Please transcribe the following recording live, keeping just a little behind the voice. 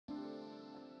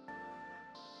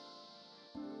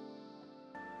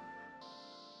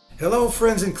Hello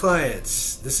friends and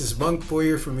clients, this is Monk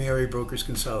Boyer from ERA Brokers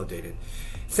Consolidated.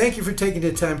 Thank you for taking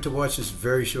the time to watch this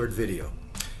very short video.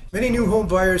 Many new home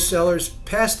buyers, sellers,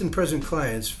 past and present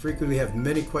clients frequently have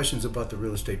many questions about the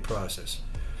real estate process.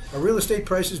 Are real estate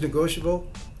prices negotiable?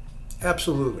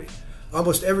 Absolutely.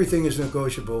 Almost everything is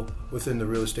negotiable within the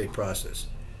real estate process.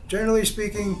 Generally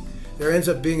speaking, there ends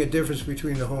up being a difference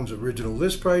between the home's original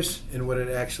list price and what it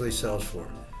actually sells for.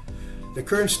 The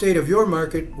current state of your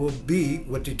market will be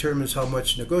what determines how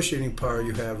much negotiating power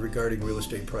you have regarding real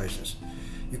estate prices.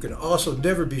 You can also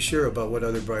never be sure about what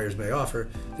other buyers may offer.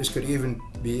 This could even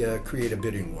create a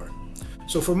bidding war.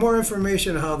 So for more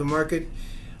information on how the market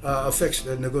affects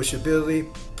the negotiability,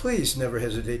 please never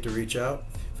hesitate to reach out.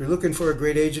 If you're looking for a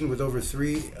great agent with over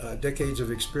 3 decades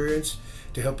of experience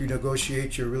to help you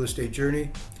negotiate your real estate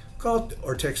journey, call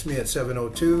or text me at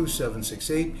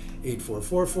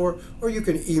 702-768-8444, or you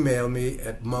can email me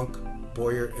at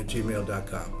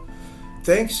monkboyer@gmail.com.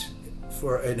 Thanks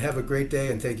and have a great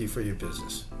day, and thank you for your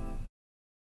business.